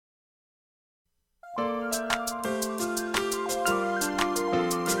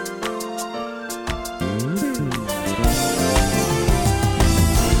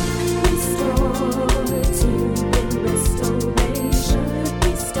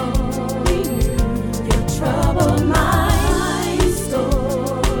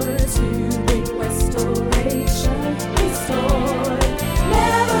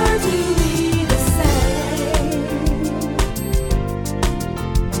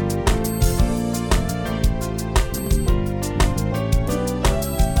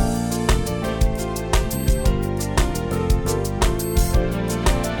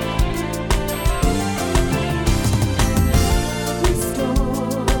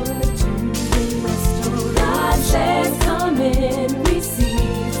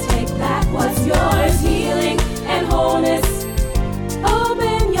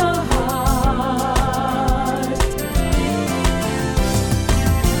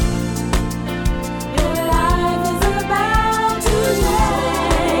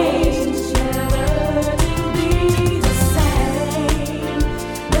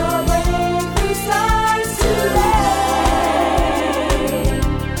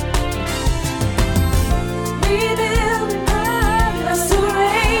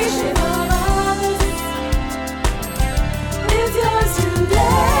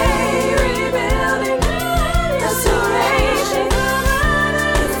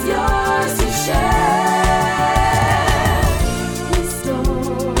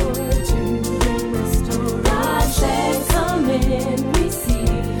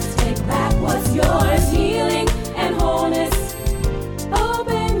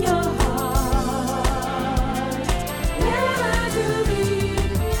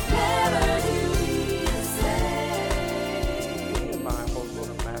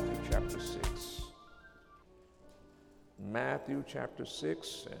chapter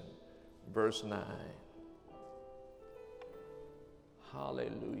 6 and verse 9.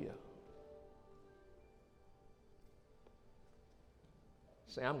 Hallelujah.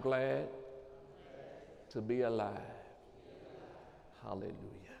 Say, I'm glad to be alive. Hallelujah.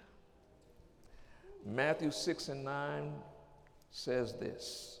 Matthew 6 and 9 says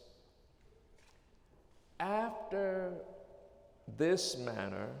this. After this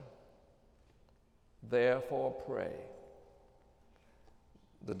manner, therefore pray.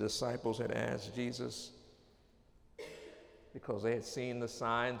 The disciples had asked Jesus, because they had seen the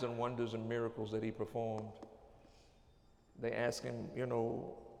signs and wonders and miracles that he performed, they asked him,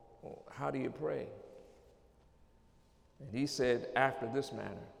 how do you pray? And he said, after this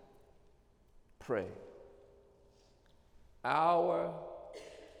manner, pray. Our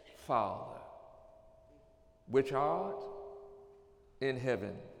Father, which art in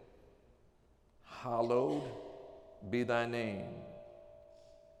heaven, hallowed be thy name.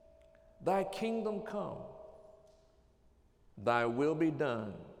 Thy kingdom come, thy will be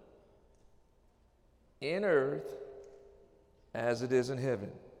done, in earth as it is in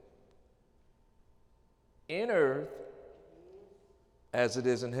heaven. In earth as it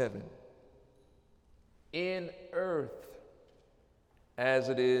is in heaven. In earth as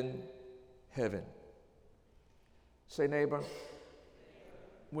it is in heaven. Say, neighbor,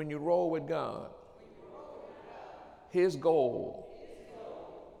 when you roll with God, his goal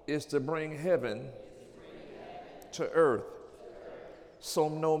is to bring heaven to earth. So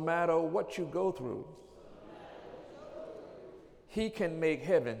no matter what you go through, he can make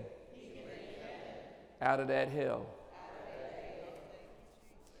heaven out of that hell.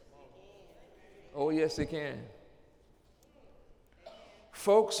 Oh, yes, he can.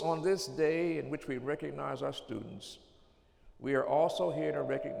 Folks, on this day in which we recognize our students, we are also here to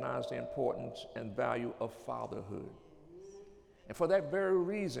recognize the importance and value of fatherhood. And for that very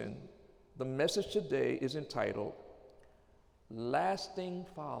reason, the message today is entitled, Lasting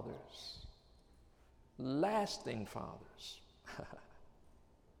Fathers. Lasting Fathers.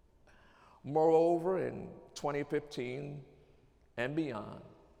 Moreover, in 2015 and beyond,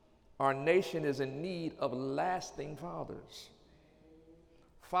 our nation is in need of lasting fathers.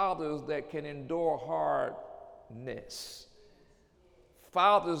 Fathers that can endure hardness.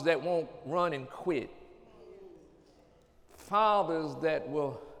 Fathers that won't run and quit. Fathers that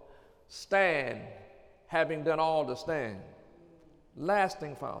will stand, having done all to stand.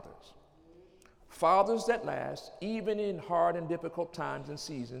 Lasting fathers. Fathers that last, even in hard and difficult times and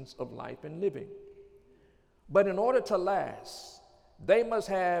seasons of life and living. But in order to last, they must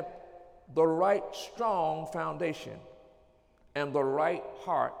have the right strong foundation and the right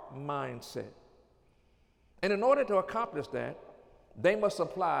heart mindset. And in order to accomplish that, they must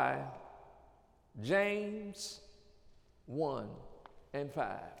apply James 1 and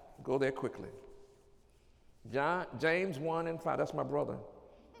 5. Go there quickly. James 1 and 5. That's my brother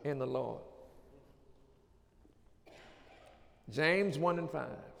in the Lord. James 1 and 5.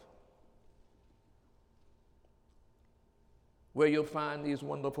 Where you'll find these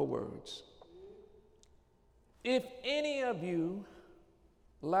wonderful words. If any of you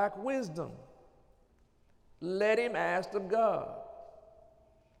lack wisdom, let him ask of God,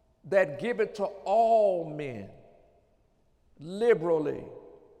 that giveth to all men liberally,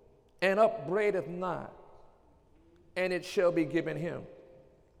 and upbraideth not, and it shall be given him.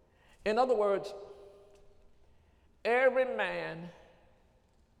 In other words, every man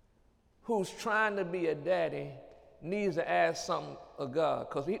who's trying to be a daddy needs to ask something of God,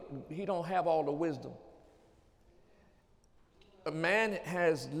 because he don't have all the wisdom. A man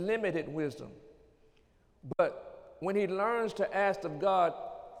has limited wisdom, but when he learns to ask of God,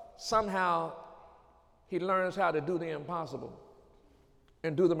 somehow he learns how to do the impossible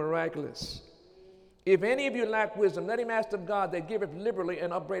and do the miraculous. If any of you lack wisdom, let him ask of God that giveth liberally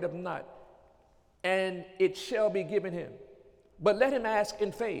and upbraideth not, and it shall be given him. But let him ask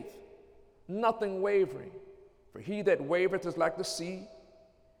in faith, nothing wavering. For he that wavereth is like the sea,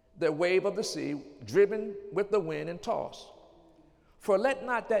 the wave of the sea, driven with the wind and tossed. For let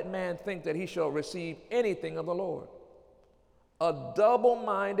not that man think that he shall receive anything of the Lord. A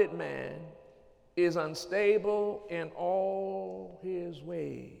double-minded man is unstable in all his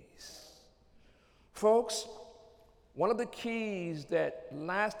ways. Folks, one of the keys that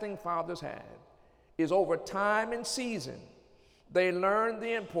lasting fathers have is over time and season, they learn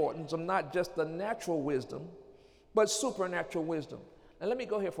the importance of not just the natural wisdom, but supernatural wisdom. Now let me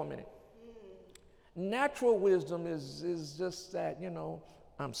go here for a minute. Natural wisdom is just that,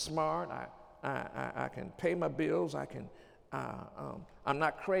 I'm smart, I can pay my bills, I'm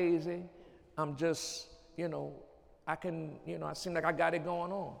not crazy, I'm just, I I seem like I got it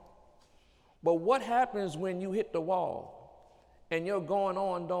going on. But what happens when you hit the wall and your going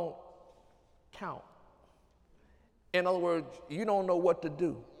on don't count? In other words, you don't know what to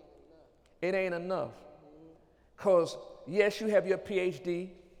do. It ain't enough. Because yes, you have your PhD,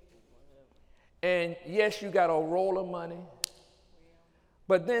 and yes, you got a roll of money,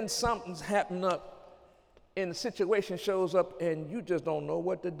 but then something's happened up and the situation shows up and you just don't know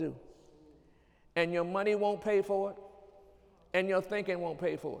what to do. And your money won't pay for it, and your thinking won't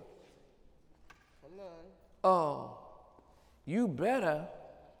pay for it. Oh, you better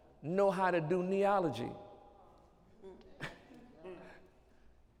know how to do neology.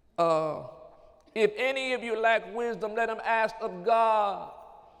 If any of you lack wisdom, let him ask of God,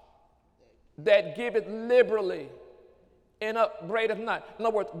 that giveth liberally and upbraideth not. In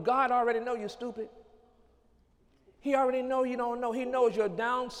other words, God already know you're stupid. He already know you don't know. He knows you're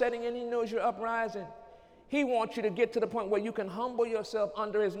downsetting and he knows you're uprising. He wants you to get to the point where you can humble yourself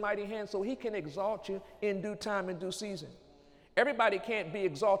under his mighty hand so he can exalt you in due time and due season. Everybody can't be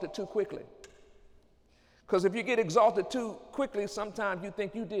exalted too quickly. Because if you get exalted too quickly, sometimes you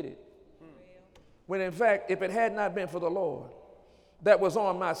think you did it. When in fact, if it had not been for the Lord that was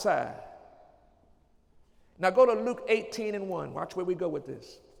on my side. Now go to Luke 18:1. Watch where we go with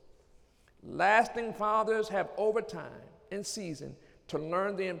this. Lasting fathers have over time and season to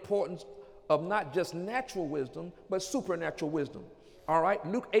learn the importance of not just natural wisdom, but supernatural wisdom. All right,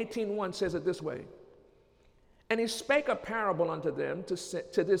 Luke 18:1 says it this way. And he spake a parable unto them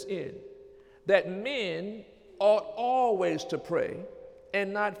to this end, that men ought always to pray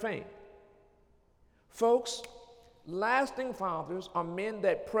and not faint. Folks, lasting fathers are men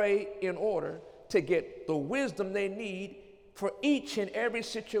that pray in order to get the wisdom they need for each and every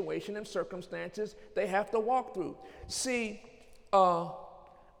situation and circumstances they have to walk through. See,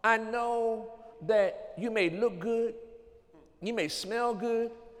 I know that you may look good, you may smell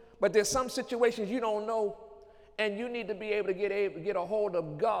good, but there's some situations you don't know, and you need to be able to get a hold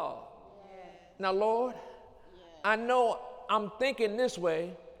of God. Yes. Now, Lord, I know I'm thinking this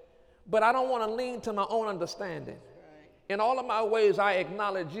way, but I don't want to lean to my own understanding. Right. In all of my ways, I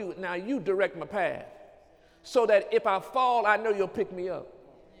acknowledge you. Now, you direct my path so that if I fall, I know you'll pick me up.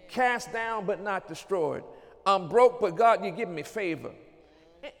 Yeah. Cast down, but not destroyed. I'm broke, but God, you're giving me favor.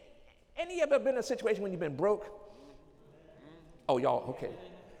 Any ever been in a situation when you've been broke? Oh, y'all, okay.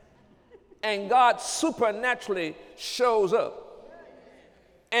 And God supernaturally shows up.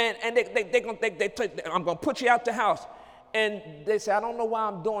 And I'm going to put you out the house. And they say, I don't know why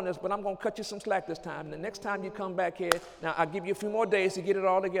I'm doing this, but I'm going to cut you some slack this time. And the next time you come back here, now I'll give you a few more days to get it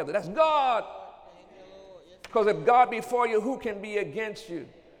all together. That's God. Because if God be for you, who can be against you?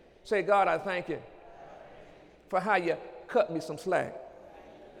 Say, God, I thank you for how you cut me some slack.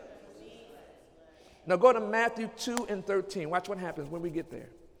 Now go to Matthew 2:13. Watch what happens when we get there.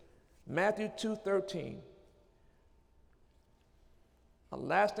 Matthew 2:13. A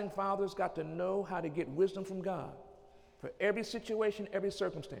lasting father's got to know how to get wisdom from God for every situation, every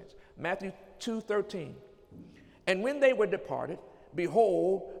circumstance. Matthew 2:13. And when they were departed,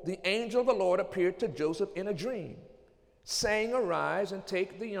 behold, the angel of the Lord appeared to Joseph in a dream, saying, Arise and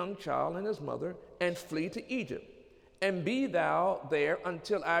take the young child and his mother and flee to Egypt, and be thou there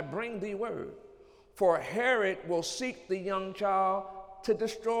until I bring thee word. For Herod will seek the young child to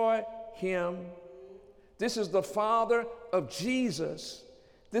destroy him. This is the father of Jesus.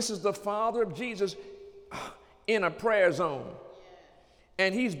 This is the father of Jesus in a prayer zone.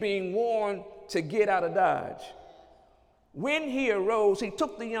 And he's being warned to get out of Dodge. When he arose, he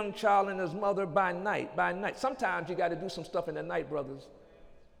took the young child and his mother by night. By night. Sometimes you got to do some stuff in the night, brothers.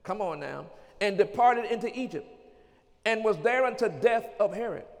 Come on now. And departed into Egypt, and was there unto death of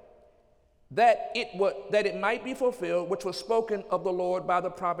Herod, that it might be fulfilled, which was spoken of the Lord by the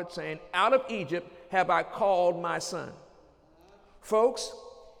prophet, saying, Out of Egypt have I called my son. Folks,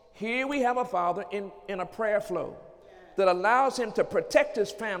 here we have a father in a prayer flow that allows him to protect his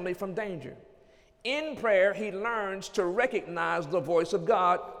family from danger. In prayer, he learns to recognize the voice of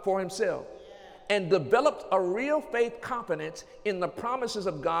God for himself and develops a real faith confidence in the promises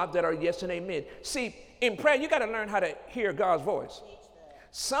of God that are yes and amen. See, in prayer, you got to learn how to hear God's voice.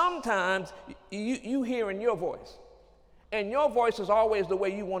 Sometimes you hear in your voice, and your voice is always the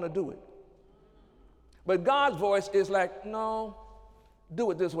way you want to do it. But God's voice is like, no,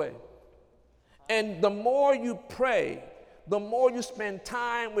 do it this way. And the more you pray, the more you spend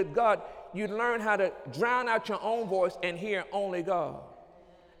time with God, you learn how to drown out your own voice and hear only God.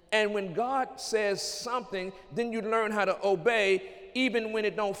 And when God says something, then you learn how to obey even when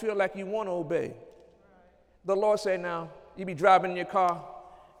it don't feel like you want to obey. The Lord said, now, you be driving in your car,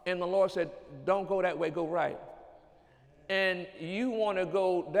 and the Lord said, don't go that way, go right. and you want to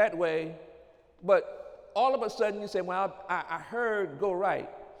go that way, but all of a sudden you say, well, I heard go right.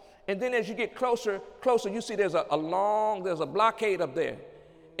 And then as you get closer, you see there's a blockade up there,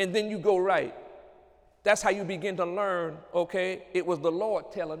 and then you go right. That's how you begin to learn, okay, it was the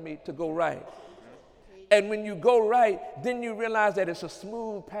Lord telling me to go right. And when you go right, then you realize that it's a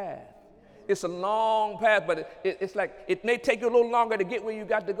smooth path. It's a long path, but it's like it may take you a little longer to get where you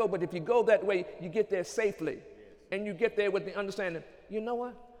got to go, but if you go that way, you get there safely. And you get there with the understanding, you know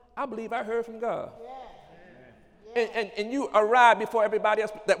what? I believe I heard from God. And you arrived before everybody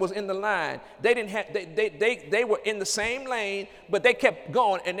else that was in the line. They didn't have they were in the same lane, but they kept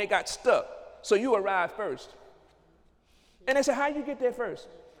going and they got stuck. So you arrived first. And they said, how you get there first?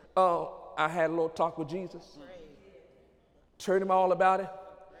 I had a little talk with Jesus. Told him all about it.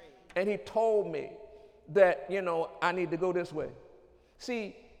 And he told me that, I need to go this way.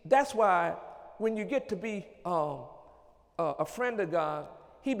 See, that's why when you get to be a friend of God,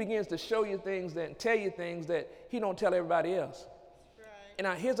 he begins to show you things and tell you things that he don't tell everybody else. Right. And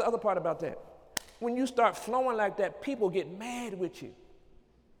now here's the other part about that. When you start flowing like that, people get mad with you.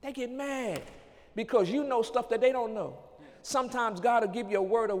 They get mad because you know stuff that they don't know. Sometimes God will give you a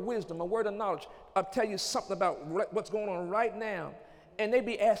word of wisdom, a word of knowledge. I'll tell you something about what's going on right now. And they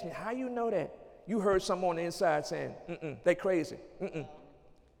be asking, how you know that? You heard someone on the inside saying, they crazy.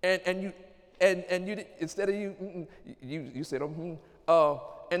 And you instead of you said,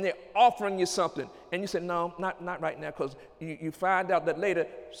 and they're offering you something. And you said, no, not right now, because you find out that later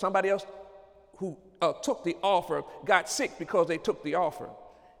somebody else who took the offer got sick because they took the offer.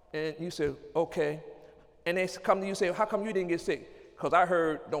 And you said, okay. And they come to you and say, how come you didn't get sick? Because I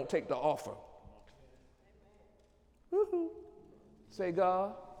heard don't take the offer. Woo-hoo. Say,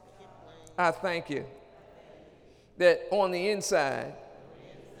 God, I thank you that on the inside,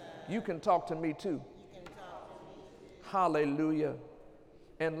 you can talk to me too. Hallelujah.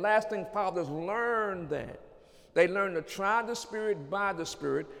 And lasting fathers learn that. They learn to try the Spirit by the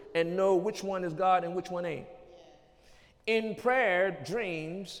Spirit and know which one is God and which one ain't. In prayer,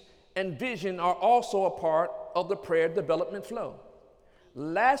 dreams and vision are also a part of the prayer development flow.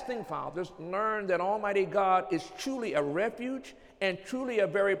 Lasting fathers learn that Almighty God is truly a refuge and truly a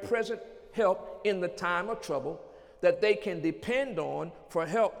very present help in the time of trouble that they can depend on for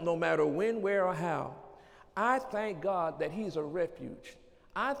help no matter when, where, or how. I thank God that he's a refuge.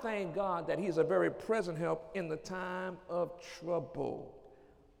 I thank God that he's a very present help in the time of trouble.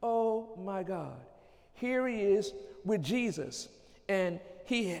 Oh my God. Here he is with Jesus, and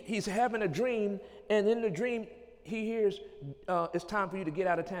he's having a dream, and in the dream he hears it's time for you to get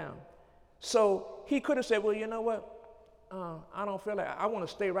out of town. So he could have said, well, you know what? I don't feel like I want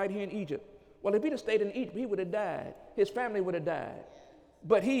to stay right here in Egypt. Well, if he'd have stayed in Egypt, he would have died. His family would have died.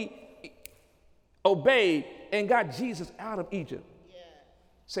 But he obeyed and got Jesus out of Egypt.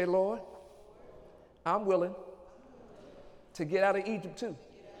 Say, Lord, I'm willing to get out of Egypt too.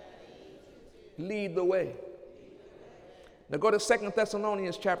 Lead the way. Now go to 2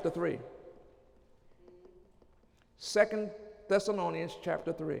 Thessalonians chapter 3. 2 Thessalonians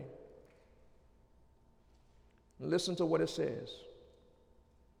chapter 3. Listen to what it says.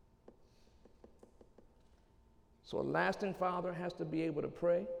 So a lasting father has to be able to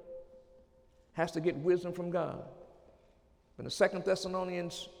pray, has to get wisdom from God. In the 2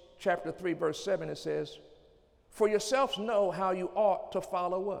 Thessalonians chapter 3, verse 7, it says, for yourselves know how you ought to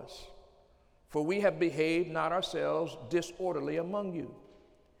follow us, for we have behaved not ourselves disorderly among you.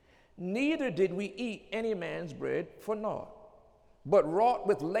 Neither did we eat any man's bread for naught, but wrought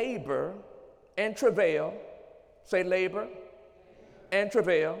with labor and travail. Say labor and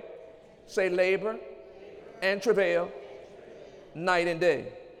travail. Say labor and travail, night and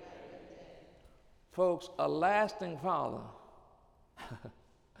day. Folks, a lasting father,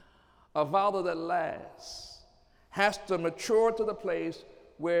 a father that lasts, has to mature to the place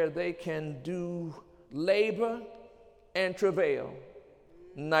where they can do labor and travail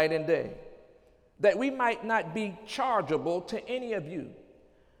night and day, that we might not be chargeable to any of you,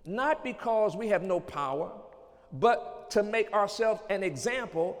 not because we have no power, but to make ourselves an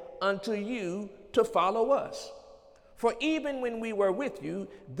example unto you to follow us. For even when we were with you,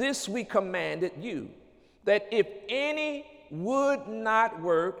 this we commanded you, that if any would not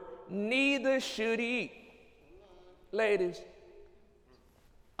work, neither should he eat. Ladies,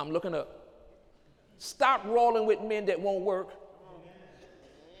 I'm looking up. Stop rolling with men that won't work.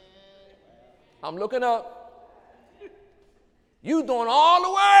 I'm looking up. You doing all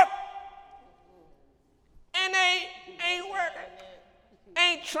the work, and they ain't working,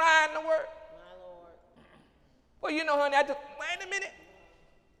 ain't trying to work. Well, you know, honey, wait a minute.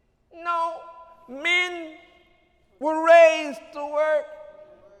 No, men were raised to work.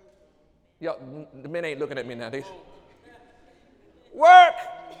 Y'all, the men ain't looking at me now. Work.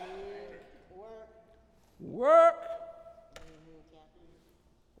 Work.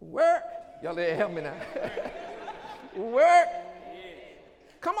 Work. Y'all there, help me now. Work.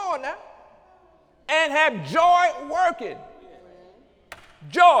 Come on now. And have joy working.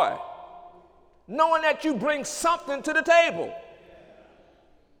 Joy. Knowing that you bring something to the table.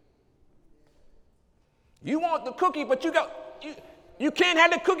 You want the cookie, but you can't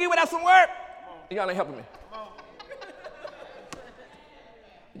have the cookie without some work. Y'all ain't helping me.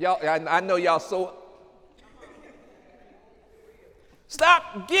 Y'all, I know y'all so.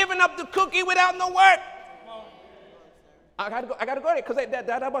 Stop giving up the cookie without no work. I gotta go there because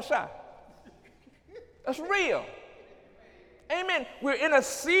that was shy. That's real. Amen. We're in a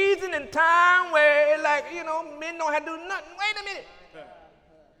season and time where, like, men don't have to do nothing. Wait a minute.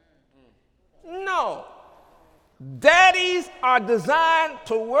 No. Daddies are designed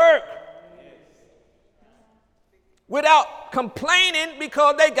to work without complaining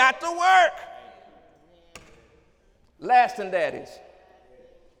because they got to work. Lasting daddies.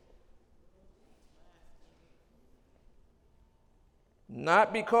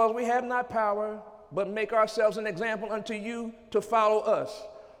 Not because we have not power, but make ourselves an example unto you to follow us.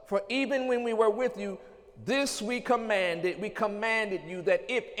 For even when we were with you, this we commanded you that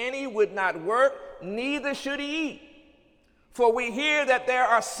if any would not work, neither should he eat. For we hear that there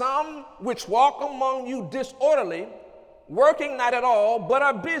are some which walk among you disorderly, working not at all, but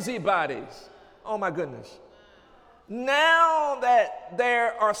are busybodies. Oh my goodness. Now that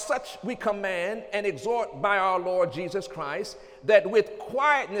there are such, we command and exhort by our Lord Jesus Christ, that with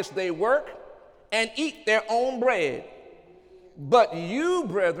quietness they work and eat their own bread. But you,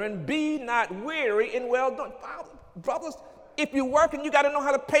 brethren, be not weary in well-doing. Brothers, if you're working, you got to know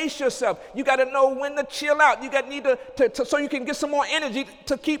how to pace yourself. You got to know when to chill out. You got to need to so you can get some more energy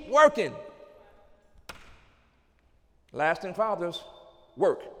to keep working. Lasting fathers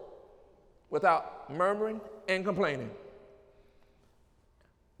work without murmuring and complaining.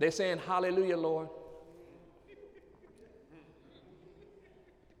 They're saying, hallelujah, Lord.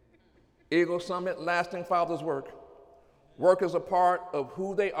 Eagle Summit, lasting fathers work. Work is a part of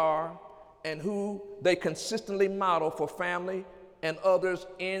who they are and who they consistently model for family and others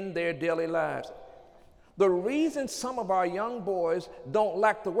in their daily lives. The reason some of our young boys don't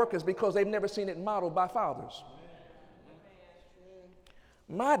like the work is because they've never seen it modeled by fathers.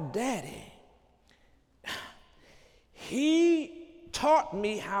 My daddy, he taught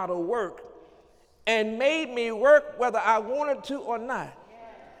me how to work and made me work whether I wanted to or not.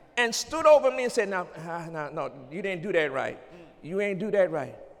 And stood over me and said, no, you didn't do that right. You ain't do that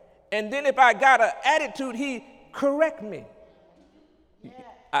right. And then if I got an attitude, he correct me.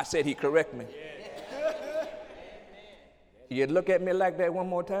 I said he correct me. You look at me like that one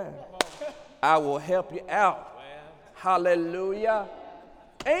more time. I will help you out. Hallelujah.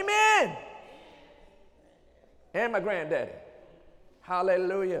 Amen. And my granddaddy.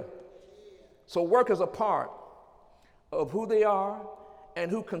 Hallelujah. So work is a part of who they are and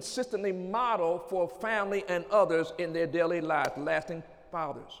who consistently model for family and others in their daily lives, lasting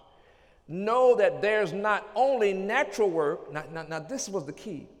fathers. Know that there's not only natural work, now this was the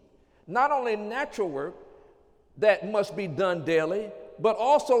key, not only natural work that must be done daily, but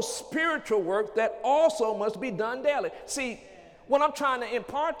also spiritual work that also must be done daily. See, what I'm trying to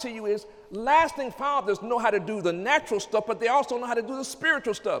impart to you is lasting fathers know how to do the natural stuff, but they also know how to do the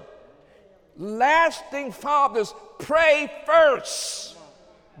spiritual stuff. Lasting fathers pray first.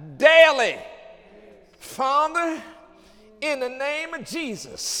 Daily. Father, in the name of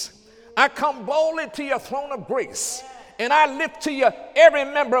Jesus, I come boldly to your throne of grace and I lift to you every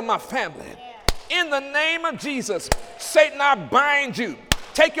member of my family. In the name of Jesus, Satan, I bind you.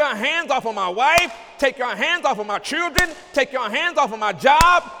 Take your hands off of my wife. Take your hands off of my children. Take your hands off of my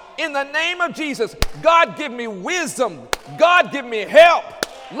job. In the name of Jesus, God, give me wisdom. God, give me help.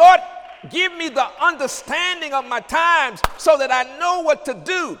 Lord, give me the understanding of my times so that I know what to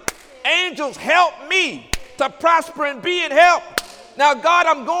do. Angels, help me to prosper and be in help. Now, God,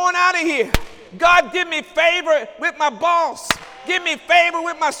 I'm going out of here. God, give me favor with my boss. Give me favor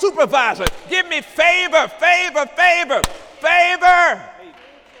with my supervisor. Give me favor, favor, favor, favor.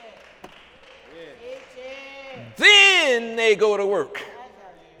 Then they go to work.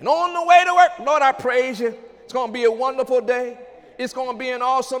 And on the way to work, Lord, I praise you. It's going to be a wonderful day. It's going to be an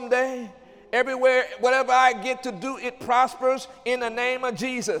awesome day. Everywhere, whatever I get to do, it prospers in the name of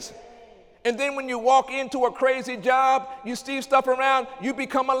Jesus. And then when you walk into a crazy job, you see stuff around, you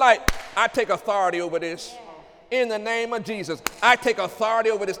become a light. I take authority over this. In the name of Jesus, I take authority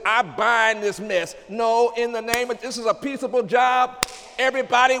over this. I bind this mess. No, in the name of, this is a peaceable job.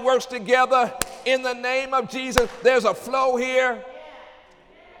 Everybody works together. In the name of Jesus, there's a flow here. That's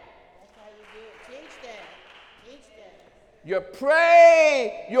how you do it. Teach that. Teach that. You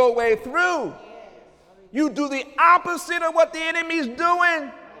pray your way through. You do the opposite of what the enemy's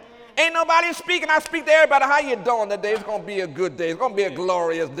doing. Ain't nobody speaking. I speak to everybody. How you doing today? It's going to be a good day. It's going to be a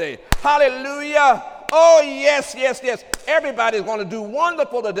glorious day. Hallelujah. Oh, yes, yes, yes. Everybody's going to do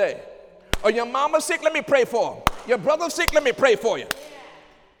wonderful today. Or your mama's sick, let me pray for her. Your brother's sick, let me pray for you.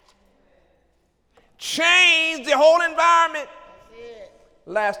 Change the whole environment.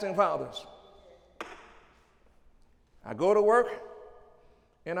 Lasting fathers. I go to work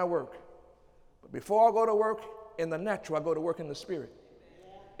and I work. But before I go to work in the natural, I go to work in the spirit.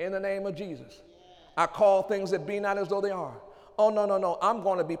 In the name of Jesus. I call things that be not as though they are. Oh, no, no, no. I'm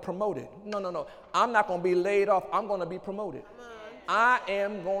going to be promoted. No, no, no. I'm not going to be laid off. I'm going to be promoted. I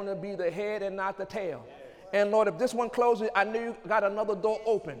am going to be the head and not the tail. And Lord, if this one closes, I knew you got another door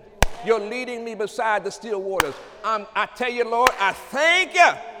open. You're leading me beside the still waters. I tell you, Lord, I thank you.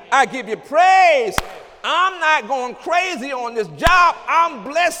 I give you praise. I'm not going crazy on this job. I'm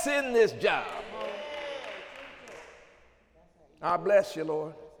blessing this job. I bless you,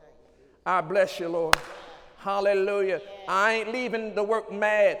 Lord. I bless you, Lord. Hallelujah. I ain't leaving the work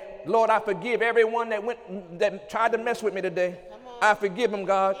mad. Lord, I forgive everyone that tried to mess with me today. I forgive them,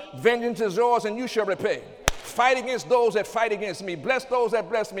 God. Vengeance is yours and you shall repay. Fight against those that fight against me. Bless those that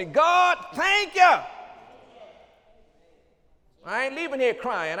bless me. God, thank you. I ain't leaving here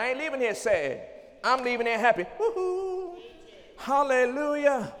crying. I ain't leaving here sad. I'm leaving here happy. Woo-hoo.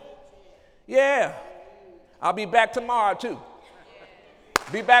 Hallelujah. Yeah. I'll be back tomorrow too.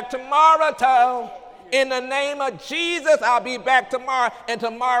 Be back tomorrow, town. In the name of Jesus, I'll be back tomorrow, and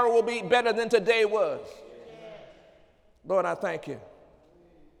tomorrow will be better than today was. Lord, I thank you.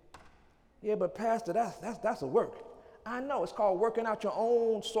 Yeah, but Pastor, that's a work. I know, it's called working out your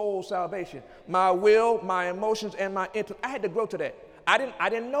own soul salvation. My will, my emotions, and my intellect. I had to grow to that. I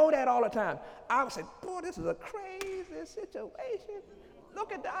didn't know that all the time. I would say, boy, this is a crazy situation.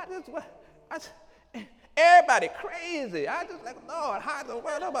 Look at that. Everybody crazy. I just like, Lord, how the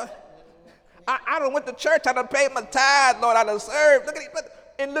world am I done went to church. I done paid my tithe, Lord. I done served. Look at it.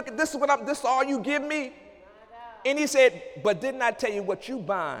 And look at this. This is all you give me. And he said, but didn't I tell you what you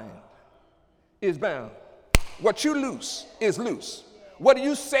bind is bound? What you loose is loose. What are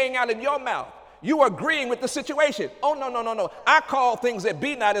you saying out of your mouth? You are agreeing with the situation. Oh, no, no, no, no. I call things that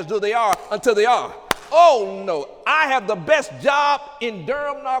be not as though they are until they are. Oh, no. I have the best job in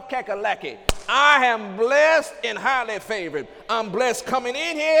Durham, North Kakalaki. I am blessed and highly favored. I'm blessed coming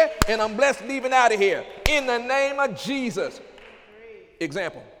in here, and I'm blessed leaving out of here. In the name of Jesus.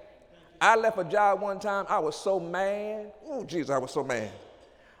 Example. I left a job one time. I was so mad. Oh, Jesus, I was so mad.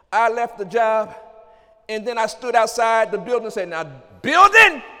 I left the job, and then I stood outside the building and said, now,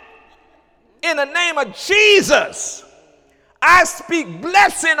 building, in the name of Jesus, I speak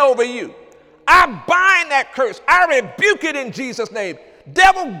blessing over you. I bind that curse. I rebuke it in Jesus' name.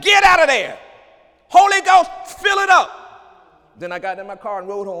 Devil, get out of there. Holy Ghost, fill it up. Then I got in my car and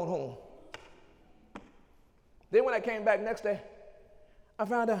rode on home. Then when I came back next day, I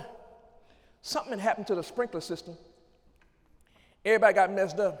found out something had happened to the sprinkler system. Everybody got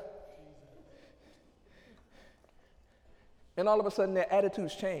messed up. And all of a sudden their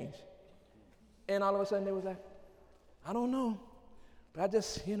attitudes changed. And all of a sudden they was like, I don't know, but I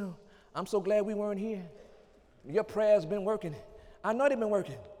just, I'm so glad we weren't here. Your prayers been working. I know they've been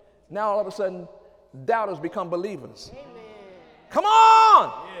working. Now all of a sudden, doubters become believers. Amen. Come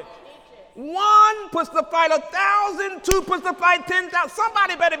on! Yes. One puts to fight 1,000, two puts to fight 10,000.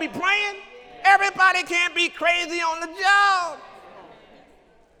 Somebody better be praying. Everybody can't be crazy on the job.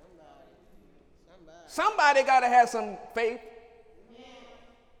 Somebody got to have some faith.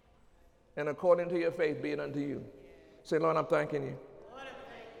 And according to your faith, be it unto you. Say, Lord, I'm thanking you.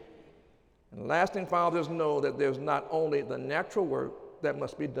 And lasting fathers know that there's not only the natural work that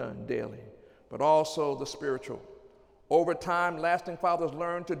must be done daily, but also the spiritual. Over time, lasting fathers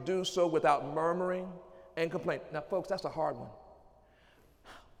learn to do so without murmuring and complaining. Now, folks, that's a hard one.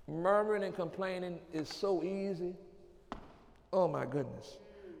 Murmuring and complaining is so easy. Oh, my goodness.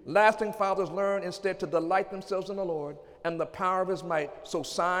 Lasting fathers learn instead to delight themselves in the Lord and the power of his might, so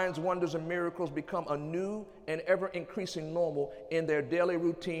signs, wonders, and miracles become a new and ever-increasing normal in their daily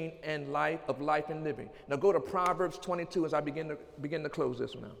routine and life and living. Now go to Proverbs 22 as I begin to close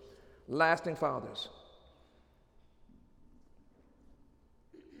this one out. Lasting fathers.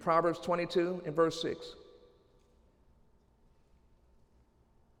 Proverbs 22 and verse 6.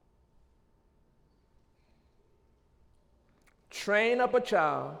 train up a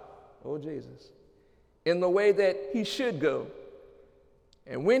child, oh Jesus, in the way that he should go.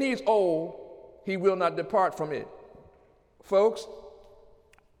 And when he's old, he will not depart from it. Folks,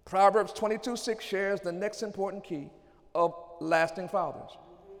 Proverbs 22:6 shares the next important key of lasting fathers.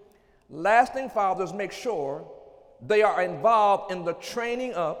 Lasting fathers make sure they are involved in the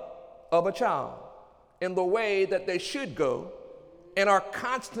training up of a child in the way that they should go and are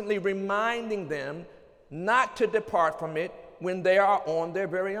constantly reminding them not to depart from it when they are on their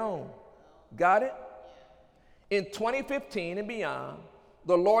very own. Got it? In 2015 and beyond,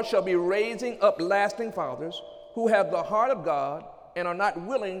 the Lord shall be raising up lasting fathers who have the heart of God and are not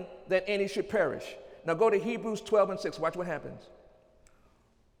willing that any should perish. Now go to Hebrews 12:6. Watch what happens.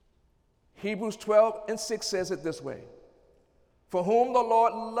 Hebrews 12:6 says it this way. For whom the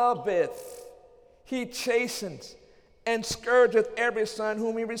Lord loveth, he chastens and scourgeth every son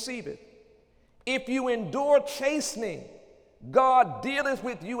whom he receiveth. If you endure chastening, God dealeth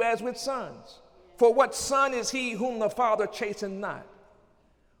with you as with sons. For what son is he whom the Father chasteneth not?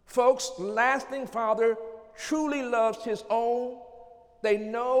 Folks, lasting father truly loves his own. They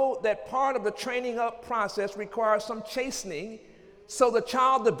know that part of the training up process requires some chastening, so the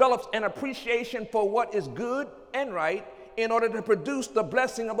child develops an appreciation for what is good and right in order to produce the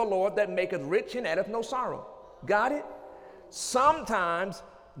blessing of the Lord that maketh rich and addeth no sorrow. Got it? Sometimes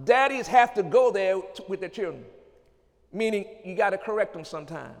daddies have to go there with their children, meaning you got to correct them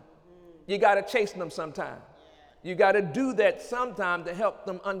sometime. You got to chasten them sometime. You got to do that sometime to help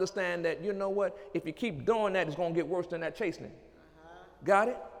them understand that, you know what, if you keep doing that, it's going to get worse than that chastening. Got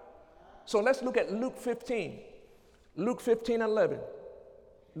it? So let's look at Luke 15. Luke 15:11,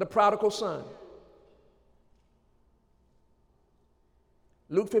 the prodigal son.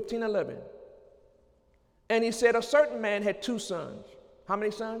 Luke 15:11. And he said, a certain man had 2 sons. How many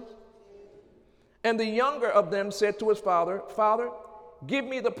sons? And the younger of them said to his father, Father, give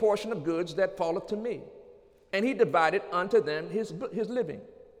me the portion of goods that falleth to me. And he divided unto them his living.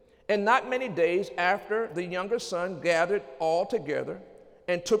 And not many days after, the younger son gathered all together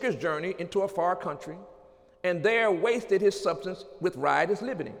and took his journey into a far country, and there wasted his substance with riotous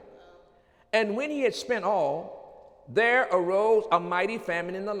living. And when he had spent all, there arose a mighty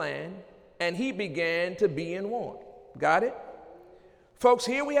famine in the land, and he began to be in want. Got it? Folks,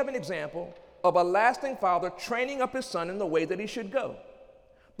 here we have an example of a lasting father training up his son in the way that he should go.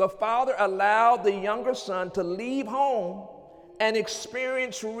 The father allowed the younger son to leave home and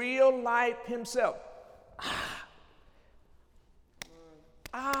experience real life himself.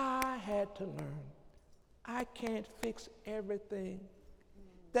 I had to learn. I can't fix everything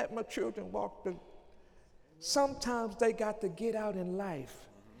that my children walk through. Sometimes they got to get out in life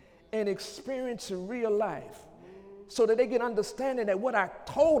and experience real life so that they get understanding that what I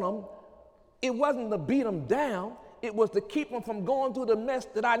told them, it wasn't to beat them down. It was to keep them from going through the mess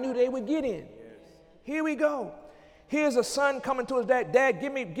that I knew they would get in. Yes. Here we go. Here's a son coming to his dad. Dad,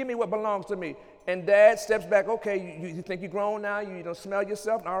 give me what belongs to me. And dad steps back. Okay, you think you're grown now? You don't smell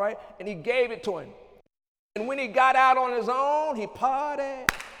yourself? All right. And he gave it to him. And when he got out on his own, he partied,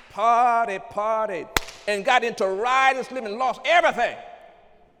 and got into riotous living, lost everything.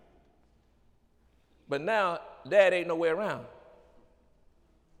 But now dad ain't nowhere around.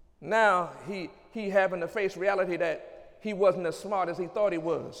 Now he having to face reality that he wasn't as smart as he thought he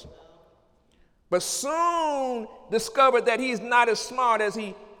was. But soon discovered that he's not as smart as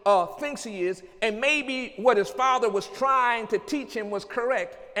he thinks he is, and maybe what his father was trying to teach him was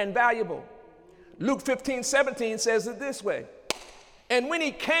correct and valuable. Luke 15:17 says it this way. And when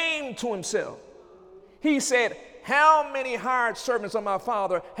he came to himself, he said, how many hired servants of my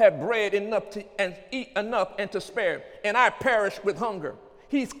father have bread enough to eat enough and to spare, and I perish with hunger?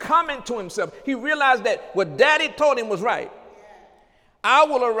 He's coming to himself. He realized that what daddy told him was right. I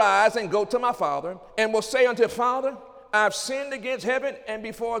will arise and go to my father and will say unto Father, I've sinned against heaven and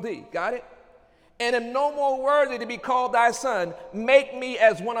before thee. Got it? And am no more worthy to be called thy son. Make me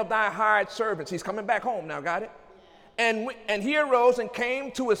as one of thy hired servants. He's coming back home now. Got it? And he arose and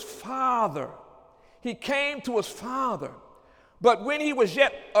came to his father. He came to his father. But when he was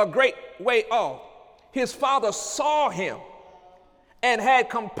yet a great way off, his father saw him and had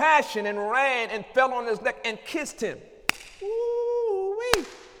compassion and ran and fell on his neck and kissed him. Ooh-wee.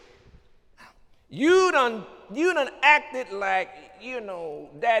 You done acted like,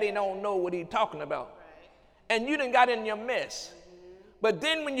 daddy don't know what he's talking about. And you done got in your mess. But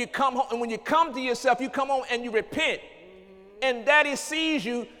then when you come home, and when you come to yourself, you come home and you repent. And daddy sees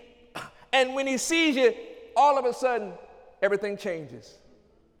you, and when he sees you, all of a sudden, everything changes.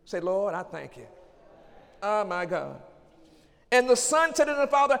 Say, Lord, I thank you. Oh, my God. And the son said to the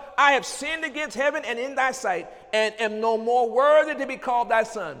father, I have sinned against heaven and in thy sight, and am no more worthy to be called thy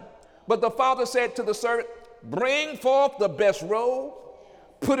son. But the father said to the servant, bring forth the best robe,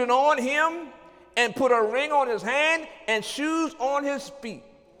 put it on him, and put a ring on his hand and shoes on his feet.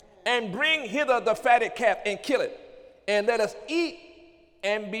 And bring hither the fatted calf and kill it, and let us eat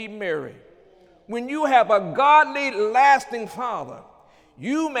and be merry. When you have a godly, lasting father,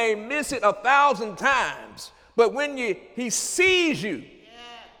 you may miss it 1,000 times, but when he sees you,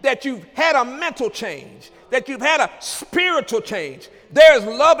 that you've had a mental change, that you've had a spiritual change, there's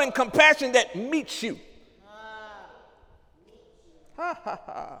love and compassion that meets you.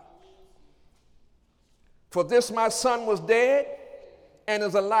 For this my son was dead and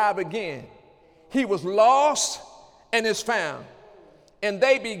is alive again. He was lost and is found. And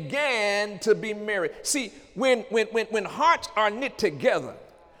they began to be merry. See, when hearts are knit together,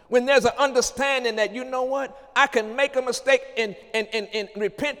 when there's an understanding that, you know what, I can make a mistake and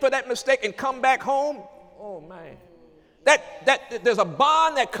repent for that mistake and come back home. Oh, man. That there's a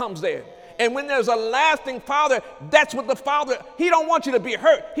bond that comes there. And when there's a lasting father, that's what the father, he don't want you to be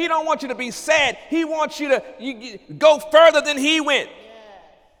hurt. He don't want you to be sad. He wants you to go further than he went.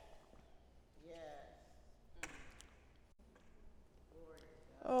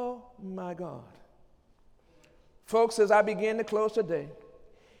 Oh, my God. Folks, as I begin to close today,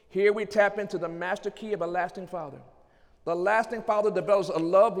 here we tap into the master key of a lasting father. The lasting father develops a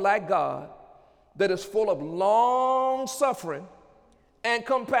love like God that is full of long suffering and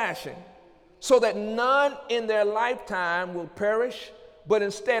compassion, so that none in their lifetime will perish, but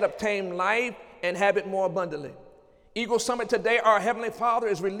instead obtain life and have it more abundantly. Eagle Summit today, our Heavenly Father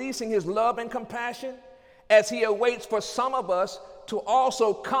is releasing his love and compassion as he awaits for some of us to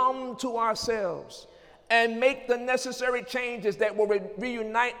also come to ourselves and make the necessary changes that will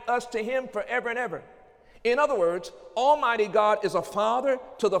reunite us to him forever and ever. In other words, Almighty God is a father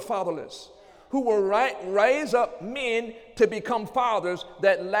to the fatherless, who will raise up men to become fathers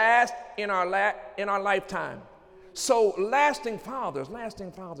that last in our lifetime. So lasting fathers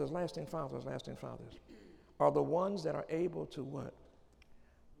are the ones that are able to what?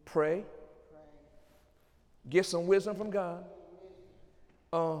 Pray, get some wisdom from God,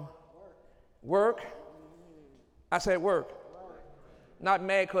 work. I said work. Not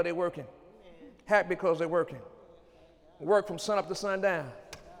mad because they're working. Happy because they're working. Work from sun up to sundown.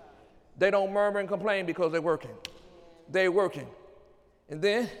 They don't murmur and complain because they're working. They're working. And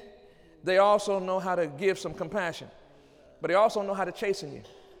then they also know how to give some compassion. But they also know how to chasten you.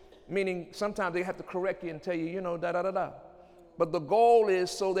 Meaning sometimes they have to correct you and tell you, you know, da-da-da-da. But the goal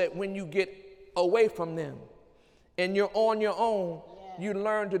is so that when you get away from them and you're on your own, you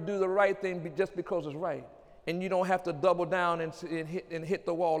learn to do the right thing just because it's right. And you don't have to double down and hit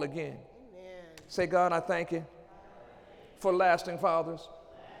the wall again. Amen. Say, God, I thank you for lasting fathers.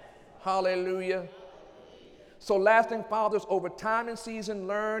 Hallelujah. So lasting fathers over time and season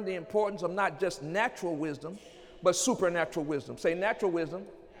learn the importance of not just natural wisdom, but supernatural wisdom. Say natural wisdom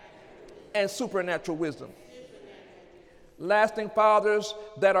and supernatural wisdom. Lasting fathers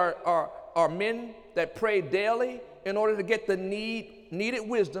that are men that pray daily in order to get the needed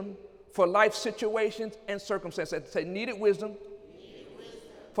wisdom for life situations and circumstances. Say needed wisdom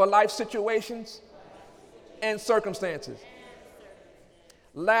for life situations and circumstances.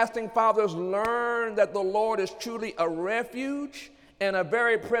 Lasting fathers learn that the Lord is truly a refuge and a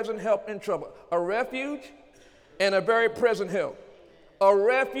very present help in trouble. A refuge and a very present help. A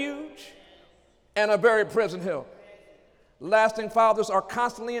refuge and a very present help. Lasting fathers are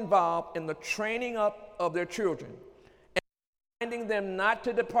constantly involved in the training up of their children, reminding them not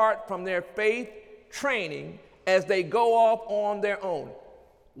to depart from their faith training as they go off on their own.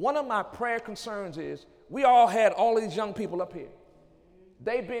 One of my prayer concerns is we all had all these young people up here.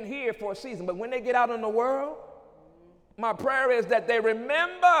 They've been here for a season, but when they get out in the world, my prayer is that they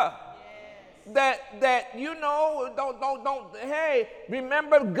remember that you know, don't, hey,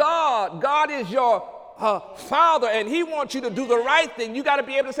 remember God. God is your Father, and he wants you to do the right thing. You got to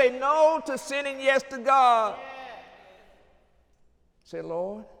be able to say no to sin and yes to God. Say,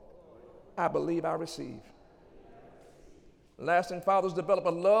 Lord, I believe I receive. Lasting fathers develop a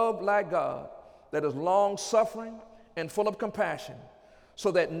love like God that is long-suffering and full of compassion, so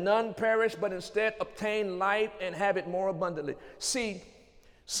that none perish, but instead obtain life and have it more abundantly. See,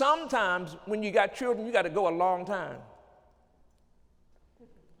 sometimes when you got children, you got to go a long time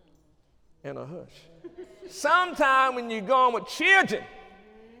in a hush. Sometime when you're going with children,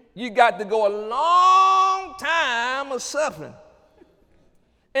 you got to go a long time of suffering.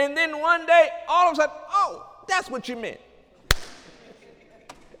 And then one day, all of a sudden, oh, that's what you meant.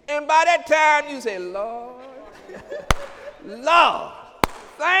 And by that time, you say, Lord, Lord,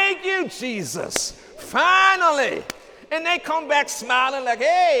 thank you, Jesus. Finally. And they come back smiling like,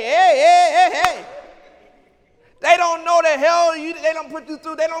 hey. They don't know the hell they don't put you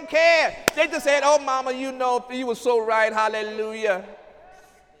through. They don't care. They just said, oh, mama, you know, you were so right. Hallelujah.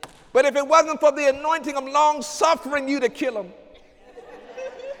 But if it wasn't for the anointing of long suffering, you'd have killed them.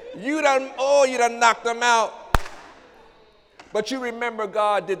 You'd have knocked them out. But you remember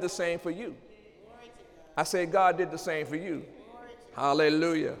God did the same for you. I said God did the same for you.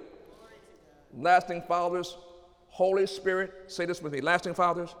 Hallelujah. Lasting fathers, Holy Spirit, say this with me. Lasting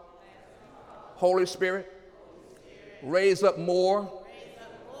fathers, Holy Spirit, raise up more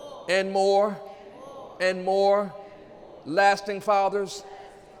and more and more lasting fathers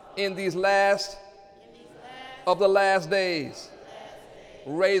in these last of the last days.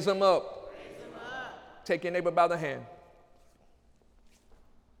 Raise them up. Take your neighbor by the hand.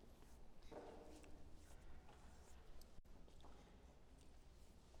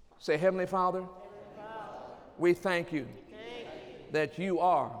 Say, Heavenly Father, we thank you that you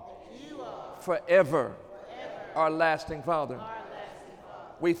are forever our lasting Father.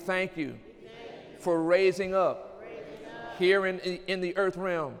 We thank you for raising up here in the earth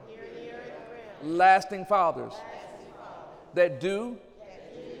realm lasting fathers that do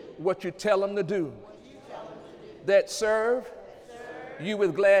what you tell them to do, that serve you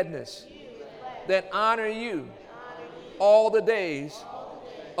with gladness, that honor you all the days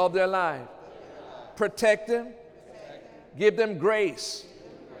of their life. Protect them, give them grace,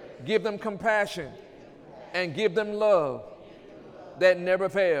 give them compassion, and give them love that never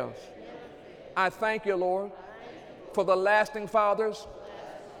fails. I thank you, Lord, for the lasting fathers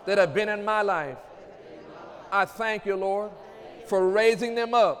that have been in my life. I thank you, Lord, for raising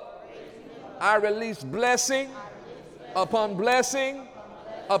them up. I release blessing upon blessing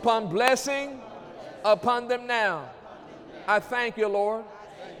upon blessing upon them now. I thank you, Lord.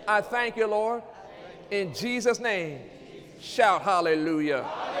 I thank you, Lord. In Jesus' name, shout hallelujah.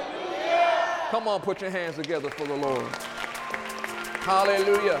 Hallelujah. Come on, put your hands together for the Lord.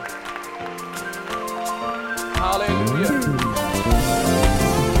 Hallelujah. Hallelujah.